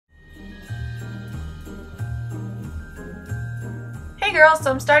Hey girls,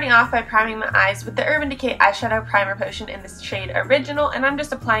 so I'm starting off by priming my eyes with the Urban Decay Eyeshadow Primer Potion in this shade Original, and I'm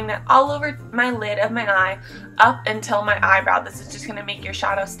just applying that all over my lid of my eye up until my eyebrow. This is just going to make your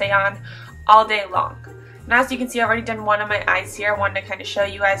shadow stay on all day long. And as you can see, I've already done one of my eyes here. I wanted to kind of show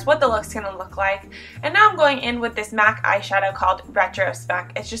you guys what the look's going to look like. And now I'm going in with this MAC eyeshadow called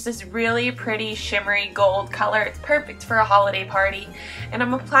Retrospeck. It's just this really pretty shimmery gold color. It's perfect for a holiday party. And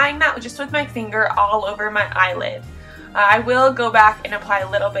I'm applying that just with my finger all over my eyelid. I will go back and apply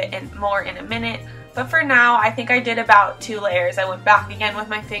a little bit more in a minute, but for now I think I did about 2 layers. I went back again with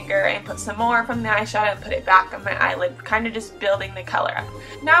my finger and put some more from the eyeshadow and put it back on my eyelid, kind of just building the color up.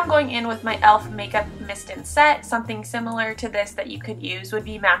 Now I'm going in with my e.l.f. Makeup Mist and Set. Something similar to this that you could use would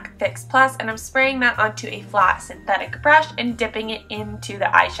be MAC Fix Plus, and I'm spraying that onto a flat synthetic brush and dipping it into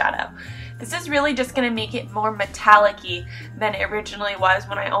the eyeshadow. This is really just going to make it more metallic-y than it originally was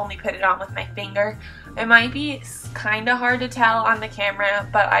when I only put it on with my finger. It might be kind of hard to tell on the camera,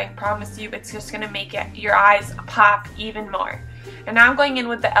 but I promise you it's just going to make your eyes pop even more. And now I'm going in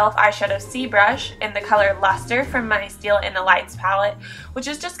with the e.l.f. Eyeshadow C Brush in the color Luster from my Stila in the Lights palette, which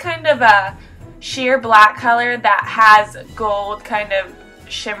is just kind of a sheer black color that has gold kind of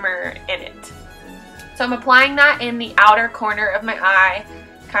shimmer in it. So I'm applying that in the outer corner of my eye,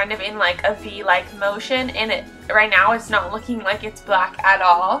 kind of in like a V-like motion, and right now it's not looking like it's black at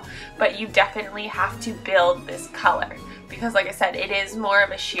all, but you definitely have to build this color because, like I said, it is more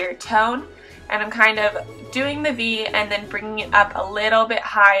of a sheer tone. And I'm kind of doing the V and then bringing it up a little bit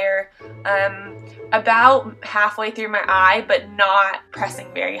higher, about halfway through my eye, but not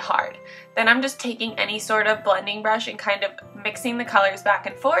pressing very hard. Then I'm just taking any sort of blending brush and kind of mixing the colors back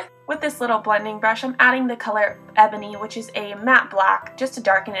and forth. With this little blending brush, I'm adding the color Ebony, which is a matte black, just to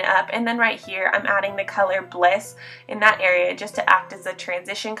darken it up. And then right here, I'm adding the color Bliss in that area just to act as a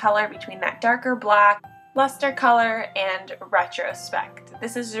transition color between that darker black, luster color, and Retrospeck.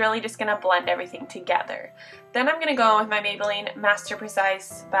 This is really just going to blend everything together. Then I'm going to go with my Maybelline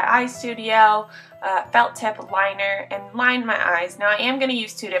Masterprecise by Eyestudio felt tip liner and line my eyes. Now I am going to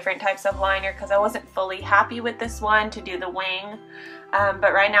use 2 different types of liner because I wasn't fully happy with this one to do the wing.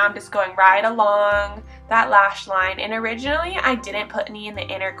 But right now I'm just going right along that lash line, and originally I didn't put any in the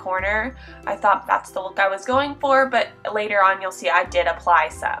inner corner. I thought that's the look I was going for, but later on you'll see I did apply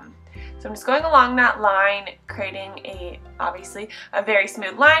some. So I'm just going along that line, creating obviously a very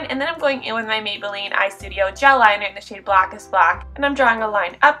smooth line, and then I'm going in with my Maybelline Eyestudio gel liner in the shade Blackest Black, and I'm drawing a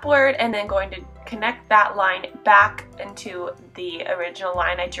line upward and then going to connect that line back into the original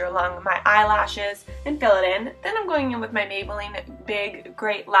line I drew along my eyelashes and fill it in. Then I'm going in with my Maybelline Big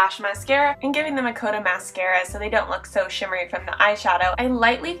Great Lash Mascara and giving them a coat of mascara so they don't look so shimmery from the eyeshadow. I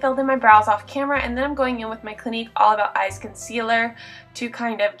lightly filled in my brows off camera, and then I'm going in with my Clinique All About Eyes Concealer to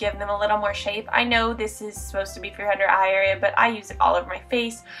kind of give them a little more shape. I know this is supposed to be for your under eye area, but I use it all over my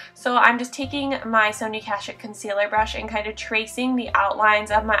face. So I'm just taking my Sonia Kashuk concealer brush and kind of tracing the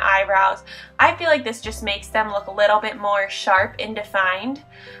outlines of my eyebrows. I feel like this just makes them look a little bit more sharp and defined.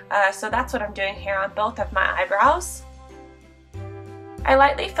 So that's what I'm doing here on both of my eyebrows. I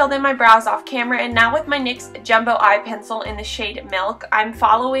lightly filled in my brows off camera, and now with my NYX Jumbo Eye Pencil in the shade Milk, I'm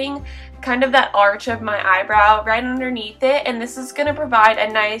following kind of that arch of my eyebrow right underneath it, and this is going to provide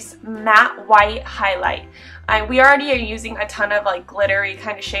a nice matte white highlight. We already are using a ton of like glittery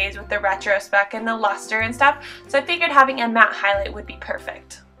kind of shades with the Retrospeck and the luster and stuff, so I figured having a matte highlight would be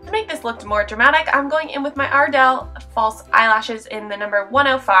perfect. To make this look more dramatic, I'm going in with my Ardell false eyelashes in the number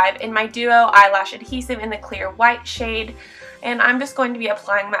 105 in my Duo Eyelash Adhesive in the clear white shade. And I'm just going to be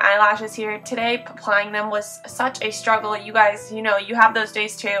applying my eyelashes here. Today, applying them was such a struggle. You guys, you know, you have those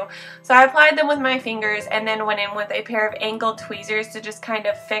days too. So I applied them with my fingers and then went in with a pair of angled tweezers to just kind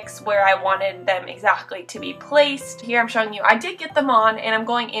of fix where I wanted them exactly to be placed. Here I'm showing you I did get them on, and I'm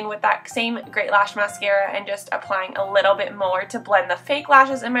going in with that same Great Lash Mascara and just applying a little bit more to blend the fake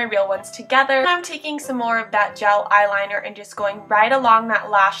lashes and my real ones together. And I'm taking some more of that gel eyeliner and just going right along that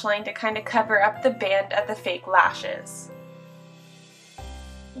lash line to kind of cover up the band of the fake lashes.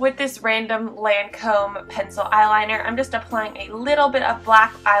 With this random Lancome pencil eyeliner, I'm just applying a little bit of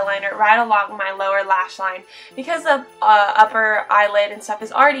black eyeliner right along my lower lash line. Because the upper eyelid and stuff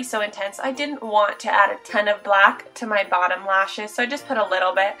is already so intense, I didn't want to add a ton of black to my bottom lashes, so I just put a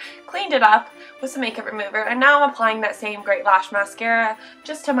little bit, cleaned it up with some makeup remover, and now I'm applying that same Great Lash Mascara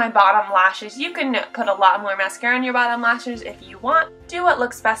just to my bottom lashes. You can put a lot more mascara on your bottom lashes if you want. Do what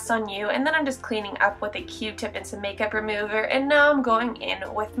looks best on you, and then I'm just cleaning up with a Q-tip and some makeup remover, and now I'm going in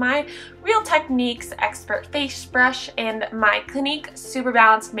with with my Real Techniques Expert Face Brush and my Clinique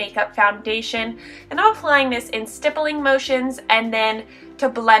Superbalanced Makeup Foundation. And I'm applying this in stippling motions, and then to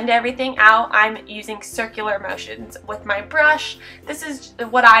blend everything out, I'm using circular motions with my brush. This is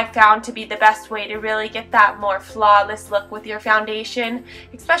what I've found to be the best way to really get that more flawless look with your foundation,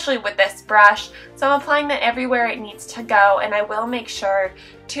 especially with this brush. So I'm applying that everywhere it needs to go, and I will make sure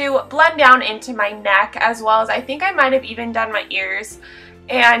to blend down into my neck, as well as I think I might have even done my ears.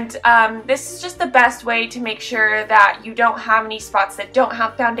 And this is just the best way to make sure that you don't have any spots that don't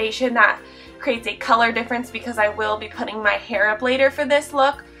have foundation that creates a color difference, because I will be putting my hair up later for this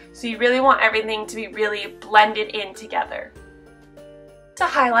look, so you really want everything to be really blended in together. To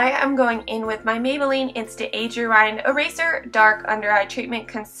highlight, I'm going in with my Maybelline Instant Age Rewind Eraser Dark Under Eye Treatment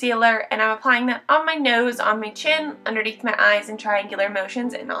Concealer, and I'm applying that on my nose, on my chin, underneath my eyes in triangular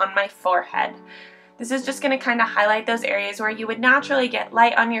motions, and on my forehead. This is just going to kind of highlight those areas where you would naturally get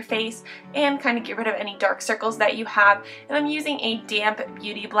light on your face and kind of get rid of any dark circles that you have. And I'm using a damp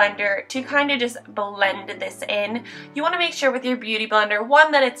beauty blender to kind of just blend this in. You want to make sure with your beauty blender,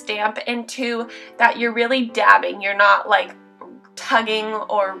 one, that it's damp, and two, that you're really dabbing. You're not like tugging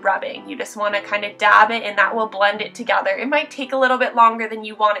or rubbing. You just want to kind of dab it, and that will blend it together. It might take a little bit longer than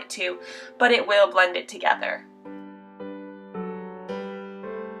you want it to, but it will blend it together.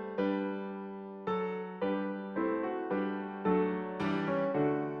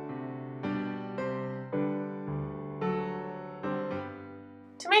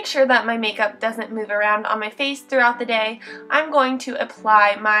 To make sure that my makeup doesn't move around on my face throughout the day, I'm going to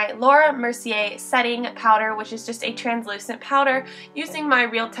apply my Laura Mercier setting powder, which is just a translucent powder, using my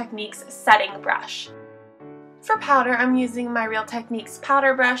Real Techniques setting brush. For powder, I'm using my Real Techniques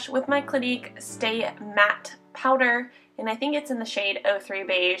powder brush with my Clinique Stay Matte powder, and I think it's in the shade 03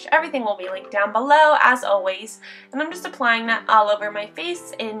 Beige. Everything will be linked down below as always, and I'm just applying that all over my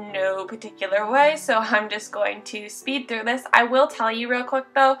face in no particular way, so I'm just going to speed through this. I will tell you real quick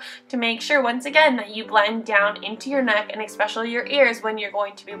though, to make sure once again that you blend down into your neck and especially your ears when you're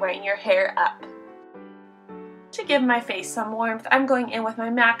going to be wearing your hair up. To give my face some warmth, I'm going in with my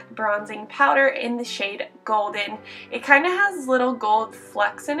MAC bronzing powder in the shade Golden. It kind of has little gold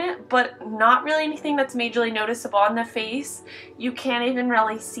flecks in it, but not really anything that's majorly noticeable on the face. You can't even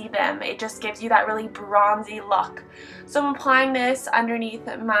really see them. It just gives you that really bronzy look. So I'm applying this underneath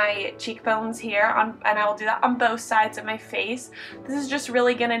my cheekbones here, and I will do that on both sides of my face. This is just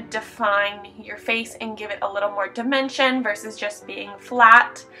really going to define your face and give it a little more dimension versus just being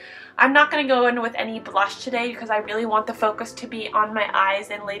flat. I'm not going to go in with any blush today because I really want the focus to be on my eyes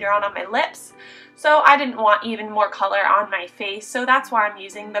and later on my lips. So I didn't want even more color on my face, so that's why I'm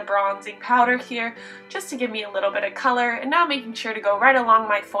using the bronzing powder here, just to give me a little bit of color. And now making sure to go right along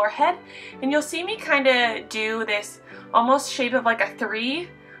my forehead. And you'll see me kind of do this almost shape of like a 3.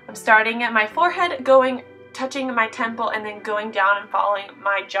 I'm starting at my forehead, touching my temple, and then going down and following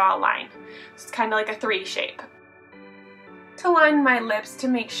my jawline. So it's kind of like a 3 shape. To line my lips to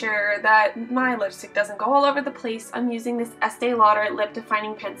make sure that my lipstick doesn't go all over the place, I'm using this Estee Lauder Lip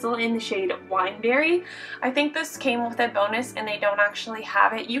Defining Pencil in the shade Wineberry. I think this came with a bonus and they don't actually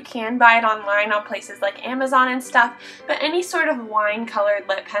have it. You can buy it online on places like Amazon and stuff, but any sort of wine colored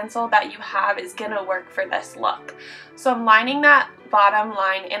lip pencil that you have is going to work for this look. So I'm lining that bottom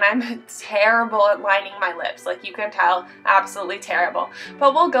line, and I'm terrible at lining my lips, like you can tell, absolutely terrible.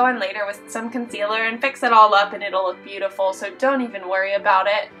 But we'll go in later with some concealer and fix it all up and it'll look beautiful, so don't even worry about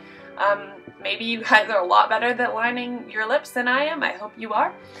it. Maybe you guys are a lot better at lining your lips than I am. I hope you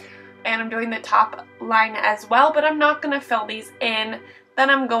are. And I'm doing the top line as well, but I'm not going to fill these in. Then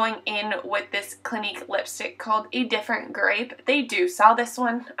I'm going in with this Clinique lipstick called A Different Grape. They do sell this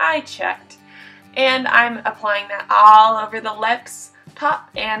one. I checked. And I'm applying that all over the lips, top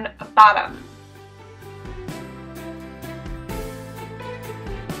and bottom.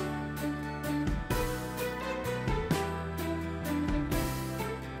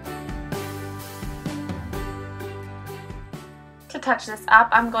 To touch this up,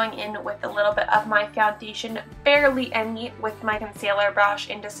 I'm going in with a little bit of my foundation, barely any, with my concealer brush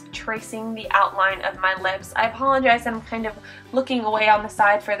and just tracing the outline of my lips. I apologize that I'm kind of looking away on the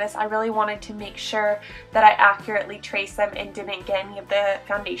side for this. I really wanted to make sure that I accurately trace them and didn't get any of the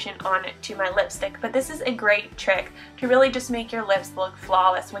foundation on to my lipstick. But this is a great trick to really just make your lips look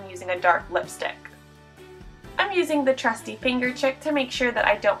flawless when using a dark lipstick. I'm using the trusty finger trick to make sure that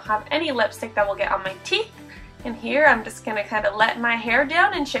I don't have any lipstick that will get on my teeth. And here I'm just going to kind of let my hair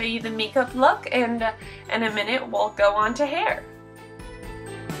down and show you the makeup look, and in a minute we'll go on to hair.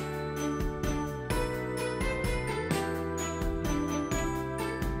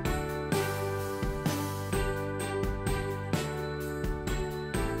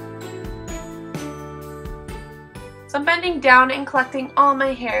 So I'm bending down and collecting all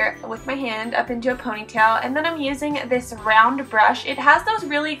my hair with my hand up into a ponytail, and then I'm using this round brush. It has those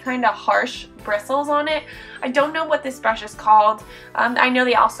really kind of harsh bristles on it. I don't know what this brush is called. I know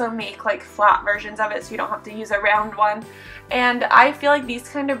they also make like flat versions of it so you don't have to use a round one. And I feel like these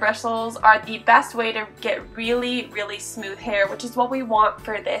kind of bristles are the best way to get really, really smooth hair, which is what we want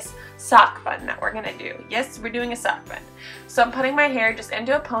for this sock bun that we're gonna do. Yes, we're doing a sock bun. So I'm putting my hair just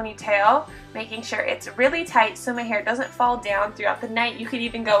into a ponytail, making sure it's really tight so my hair doesn't fall down throughout the night. You could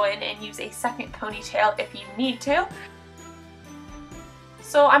even go in and use a second ponytail if you need to.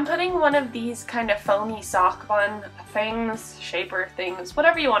 So I'm putting one of these kind of foamy sock bun things, shaper things,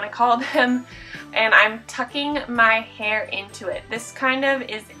 whatever you want to call them, and I'm tucking my hair into it. This kind of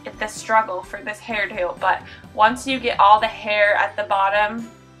is the struggle for this hairdo, but once you get all the hair at the bottom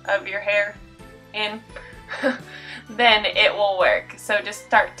of your hair in, then it will work. So just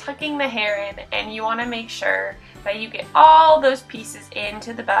start tucking the hair in, and you want to make sure that you get all those pieces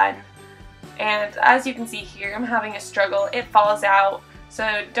into the bun. And as you can see here, I'm having a struggle. It falls out.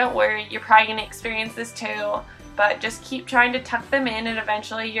 So don't worry, you're probably going to experience this too, but just keep trying to tuck them in, and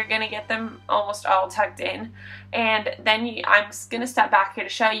eventually you're going to get them almost all tucked in. And then I'm just going to step back here to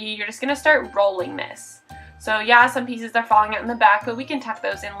show you, you're just going to start rolling this. So yeah, some pieces are falling out in the back, but we can tuck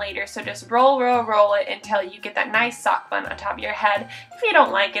those in later. So just roll, roll, roll it until you get that nice sock bun on top of your head. If you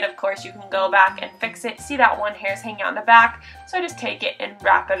don't like it, of course, you can go back and fix it. See that one hair's hanging out in the back? So just take it and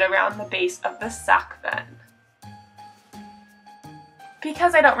wrap it around the base of the sock bun.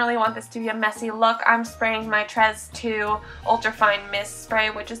 Because I don't really want this to be a messy look, I'm spraying my Trez 2 Ultrafine Mist Spray,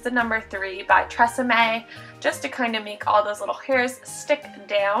 which is the number 3 by Tresemme, just to kind of make all those little hairs stick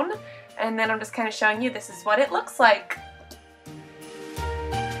down. And then I'm just kind of showing you this is what it looks like.